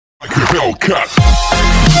Hellcat.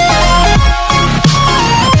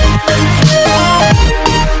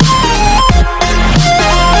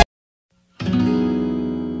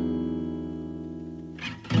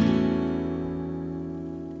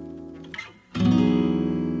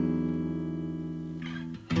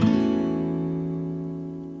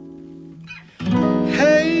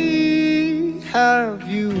 Have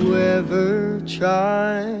you ever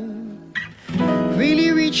tried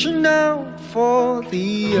really reaching out for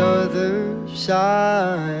the other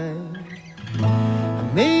side? I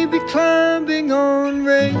may be climbing on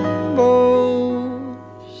rainbows,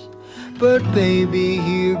 but baby,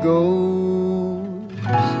 here goes.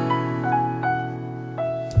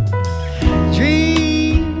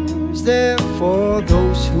 Dreams there for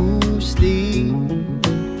those who sleep.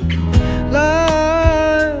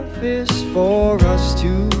 Life is for us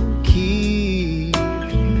to keep.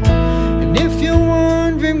 And if you're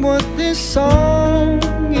wondering what this song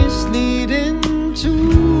is leading to,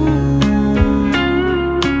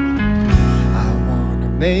 I wanna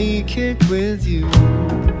make it with you.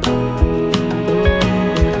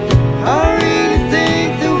 I really think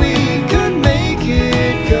that we could make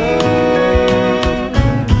it, girl.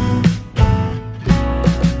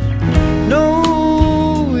 No,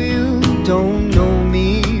 you don't know me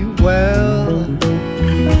well.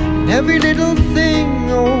 And every little thing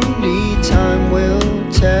only time will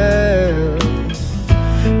tell.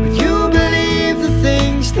 But you believe the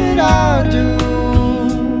things that I do,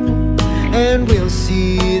 and we'll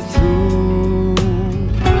see it through.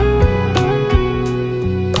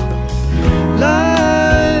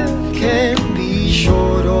 Life can be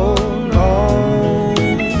short or long.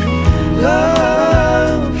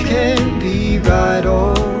 Love can be right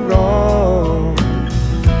or wrong.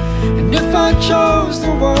 And if I chose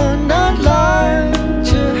the one I'd like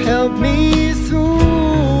to help me through,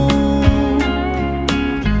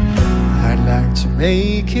 I'd like to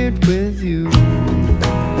make it with you.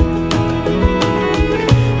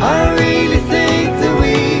 I really